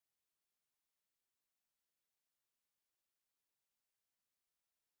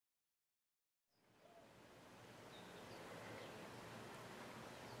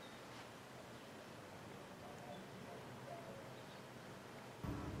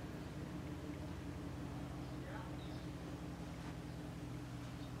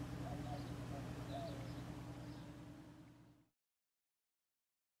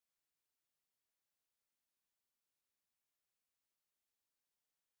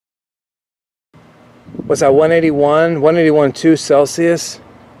What's that, 181.2 Celsius,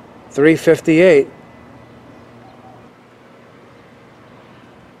 358.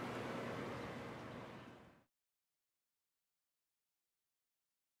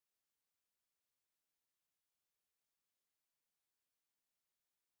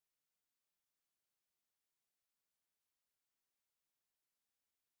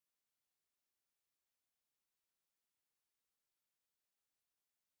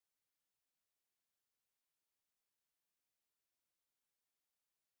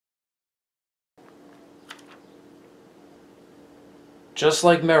 Just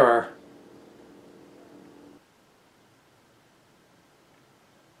like mirror.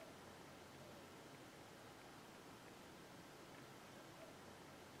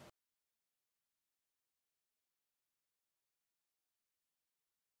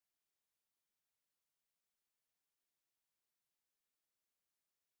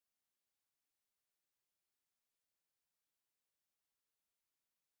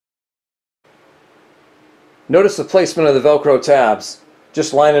 Notice the placement of the Velcro tabs.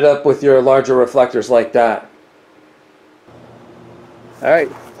 Just line it up with your larger reflectors like that.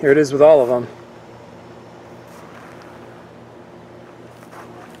 Alright, here it is with all of them.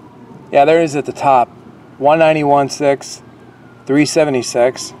 Yeah, there it is at the top. 191.6,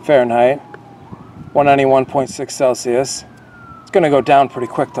 376 Fahrenheit, 191.6 Celsius. It's going to go down pretty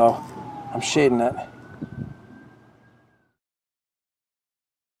quick though. I'm shading it.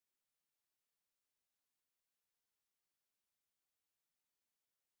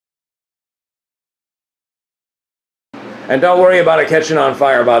 And don't worry about it catching on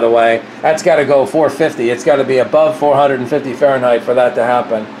fire, by the way. That's got to go 450. It's got to be above 450 Fahrenheit for that to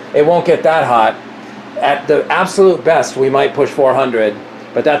happen. It won't get that hot. At the absolute best, we might push 400,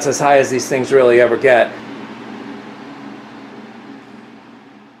 but that's as high as these things really ever get.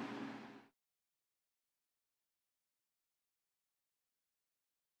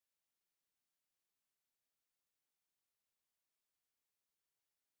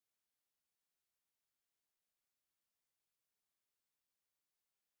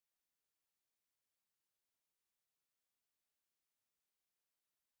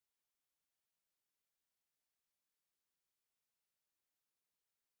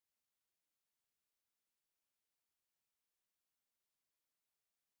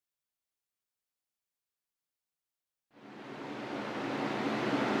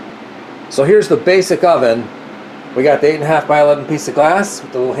 So here's the basic oven. We got the 8.5 by 11 piece of glass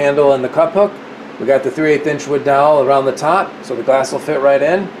with the little handle and the cup hook. We got the 3/8 inch wood dowel around the top, so the glass will fit right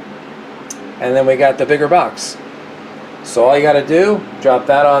in. And then we got the bigger box. So all you got to do, drop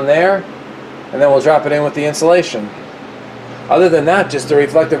that on there, and then we'll drop it in with the insulation. Other than that, just a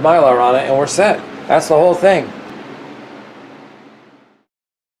reflective mylar on it, and we're set. That's the whole thing.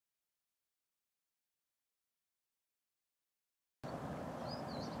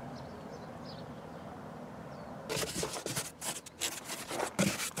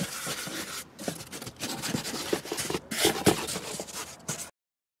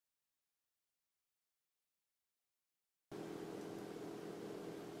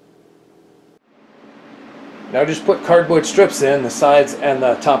 Now just put cardboard strips in the sides and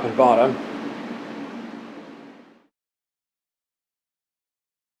the top and bottom.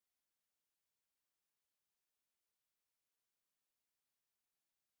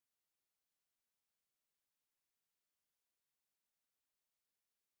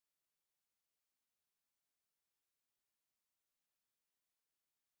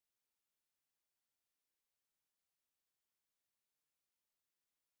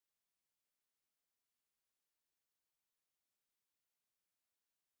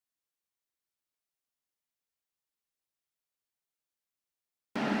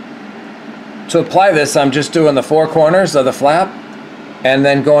 To apply this, I'm just doing the 4 corners of the flap and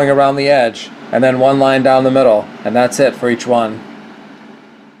then going around the edge, and then one line down the middle, and that's it for each one.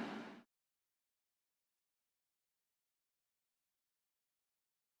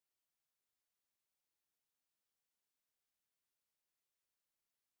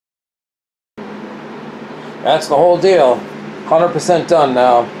 That's the whole deal. 100% done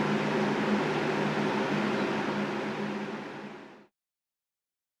now.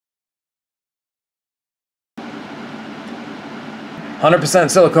 100%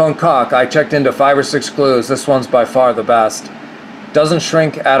 silicone caulk. I checked into 5 or 6 glues. This one's by far the best. Doesn't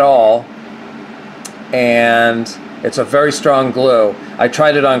shrink at all, and it's a very strong glue. I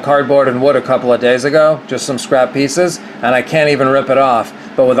tried it on cardboard and wood a couple of days ago, just some scrap pieces, and I can't even rip it off.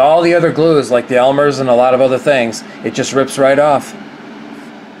 But with all the other glues, like the Elmer's and a lot of other things, it just rips right off.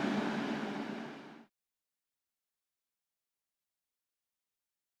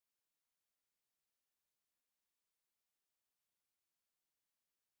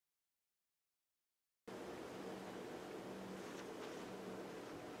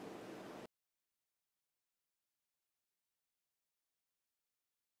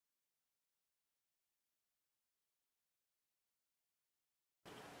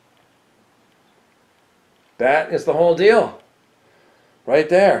 that is the whole deal. Right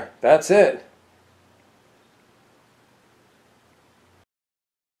there. That's it.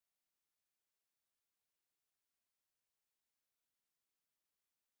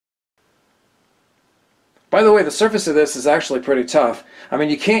 By the way, the surface of this is actually pretty tough. I mean,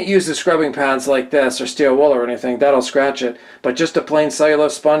 you can't use the scrubbing pads like this or steel wool or anything. That'll scratch it. But just a plain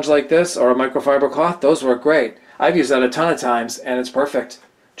cellulose sponge like this or a microfiber cloth, those work great. I've used that a ton of times and it's perfect.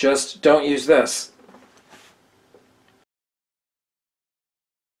 Just don't use this.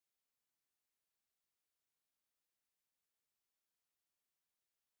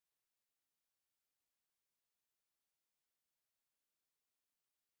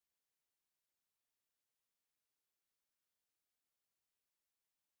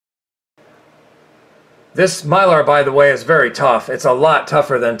 This mylar, by the way, is very tough. It's a lot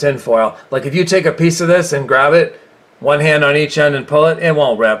tougher than tinfoil. Like if you take a piece of this and grab it, one hand on each end and pull it, it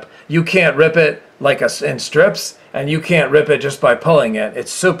won't rip. You can't rip it like in strips, and you can't rip it just by pulling it.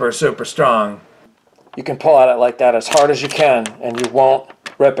 It's super, super strong. You can pull at it like that as hard as you can, and you won't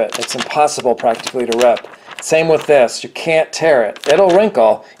rip it. It's impossible practically to rip. Same with this. You can't tear it. It'll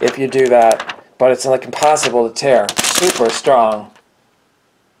wrinkle if you do that, but it's like impossible to tear. Super strong.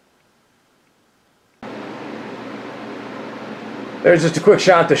 There's just a quick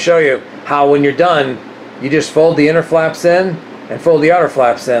shot to show you how when you're done, you just fold the inner flaps in and fold the outer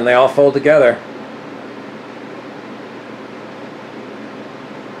flaps in. They all fold together.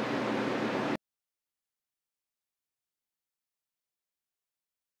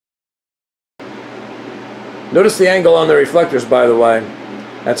 Notice the angle on the reflectors, by the way.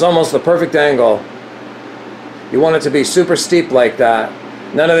 That's almost the perfect angle. You want it to be super steep like that.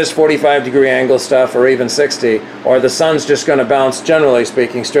 None of this 45-degree angle stuff or even 60, or the sun's just going to bounce, generally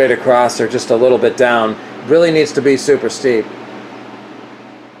speaking, straight across or just a little bit down. It really needs to be super steep.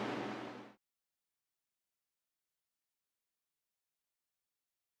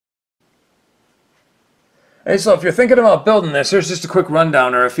 Hey, so if you're thinking about building this, here's just a quick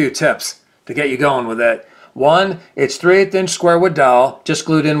rundown or a few tips to get you going with it. One, it's 3/8" square wood dowel, just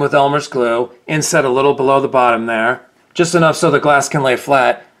glued in with Elmer's glue, inset a little below the bottom there. Just enough so the glass can lay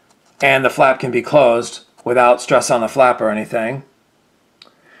flat and the flap can be closed without stress on the flap or anything.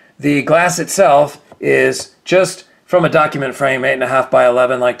 The glass itself is just from a document frame, 8.5 by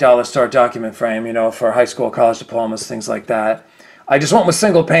 11, like dollar store document frame, you know, for high school, college diplomas, things like that. I just went with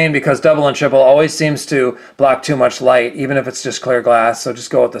single pane because double and triple always seems to block too much light, even if it's just clear glass, so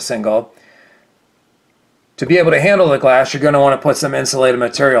just go with the single. To be able to handle the glass, you're going to want to put some insulated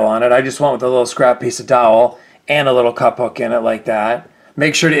material on it. I just went with a little scrap piece of dowel and a little cup hook in it like that.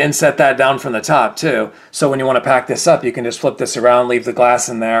 Make sure to inset that down from the top too, so when you want to pack this up you can just flip this around, leave the glass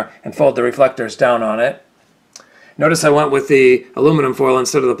in there, and fold the reflectors down on it. Notice I went with the aluminum foil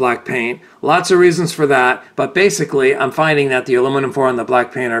instead of the black paint. Lots of reasons for that, but basically I'm finding that the aluminum foil and the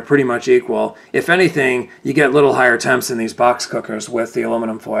black paint are pretty much equal. If anything, you get little higher temps in these box cookers with the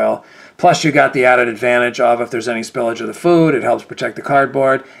aluminum foil. Plus you got the added advantage of if there's any spillage of the food, it helps protect the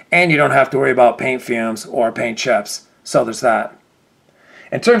cardboard, and you don't have to worry about paint fumes or paint chips. So there's that.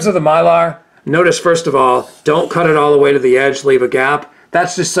 In terms of the mylar, notice first of all, don't cut it all the way to the edge, leave a gap.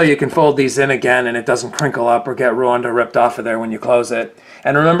 That's just so you can fold these in again and it doesn't crinkle up or get ruined or ripped off of there when you close it.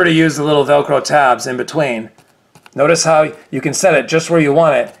 And remember to use the little Velcro tabs in between. Notice how you can set it just where you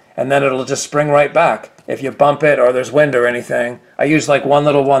want it and then it'll just spring right back. If you bump it or there's wind or anything, I use like one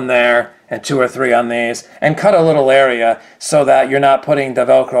little one there and 2 or 3 on these, and cut a little area so that you're not putting the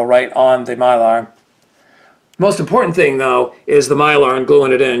Velcro right on the mylar. Most important thing though is the mylar and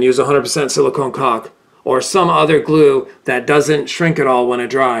gluing it in. Use 100% silicone caulk or some other glue that doesn't shrink at all when it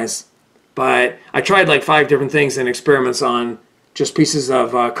dries. But I tried like 5 different things in experiments on just pieces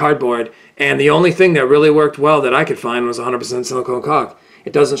of cardboard, and the only thing that really worked well that I could find was 100% silicone caulk.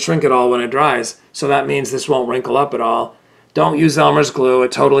 It doesn't shrink at all when it dries, so that means this won't wrinkle up at all. Don't use Elmer's glue,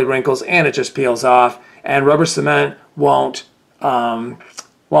 it totally wrinkles and it just peels off. And rubber cement won't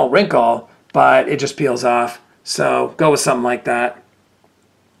wrinkle, but it just peels off. So go with something like that.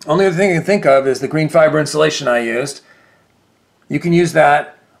 Only other thing I can think of is the green fiber insulation I used. You can use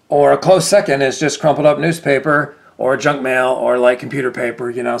that, or a close second is just crumpled up newspaper or junk mail or like computer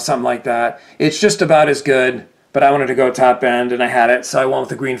paper, you know, something like that. It's just about as good, but I wanted to go top end and I had it, so I went with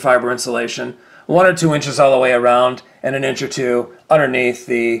the green fiber insulation. 1 or 2 inches all the way around and 1 or 2 inches underneath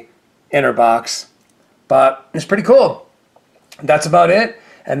the inner box. But it's pretty cool. That's about it.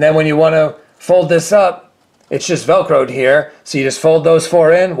 And then when you want to fold this up, it's just Velcroed here. So you just fold those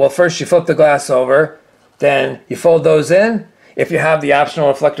 4 in. Well, first you flip the glass over, then you fold those in. If you have the optional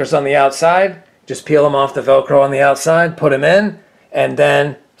reflectors on the outside, just peel them off the Velcro on the outside, put them in, and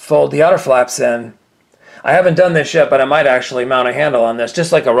then fold the outer flaps in. I haven't done this yet, but I might actually mount a handle on this,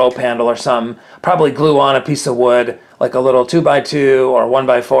 just like a rope handle or something. Probably glue on a piece of wood, like a little 2x2 or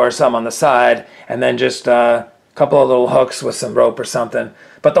 1x4 or something on the side, and then just a couple of little hooks with some rope or something.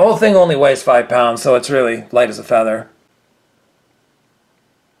 But the whole thing only weighs 5 pounds, so it's really light as a feather.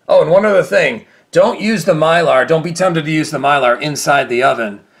 Oh, and one other thing. Don't use the mylar, don't be tempted to use the mylar inside the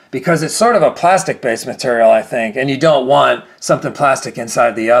oven, because it's sort of a plastic-based material, I think, and you don't want something plastic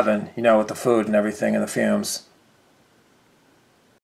inside the oven, you know, with the food and everything and the fumes.